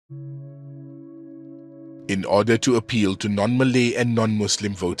In order to appeal to non-Malay and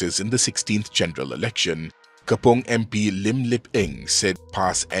non-Muslim voters in the 16th general election, Kepong MP Lim Lip Eng said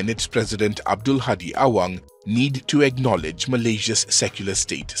PAS and its president Abdul Hadi Awang need to acknowledge Malaysia's secular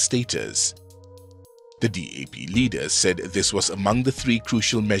state status. The DAP leader said this was among the 3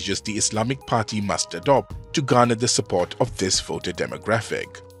 crucial measures the Islamic Party must adopt to garner the support of this voter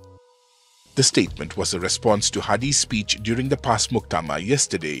demographic. The statement was a response to Hadi's speech during the PAS Muktamar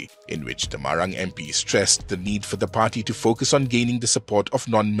yesterday, in which the Marang MP stressed the need for the party to focus on gaining the support of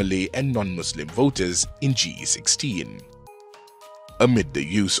non-Malay and non-Muslim voters in GE16. Amid the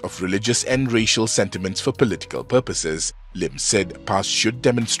use of religious and racial sentiments for political purposes, Lim said PAS should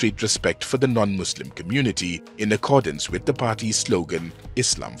demonstrate respect for the non-Muslim community in accordance with the party's slogan,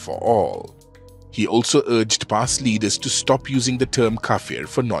 Islam for All. He also urged PAS leaders to stop using the term kafir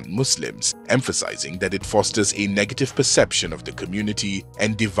for non-Muslims, emphasizing that it fosters a negative perception of the community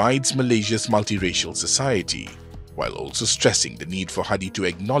and divides Malaysia's multiracial society, while also stressing the need for Hadi to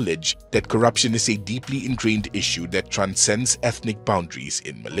acknowledge that corruption is a deeply ingrained issue that transcends ethnic boundaries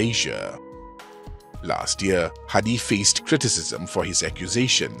in Malaysia. Last year, Hadi faced criticism for his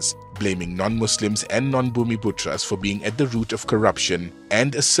accusations, blaming non-Muslims and non-Bumiputras for being at the root of corruption,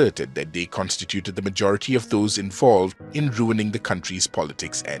 and asserted that they constituted the majority of those involved in ruining the country's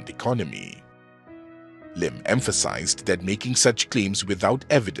politics and economy. Lim emphasized that making such claims without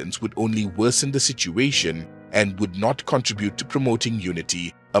evidence would only worsen the situation and would not contribute to promoting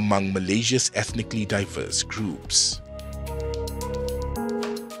unity among Malaysia's ethnically diverse groups.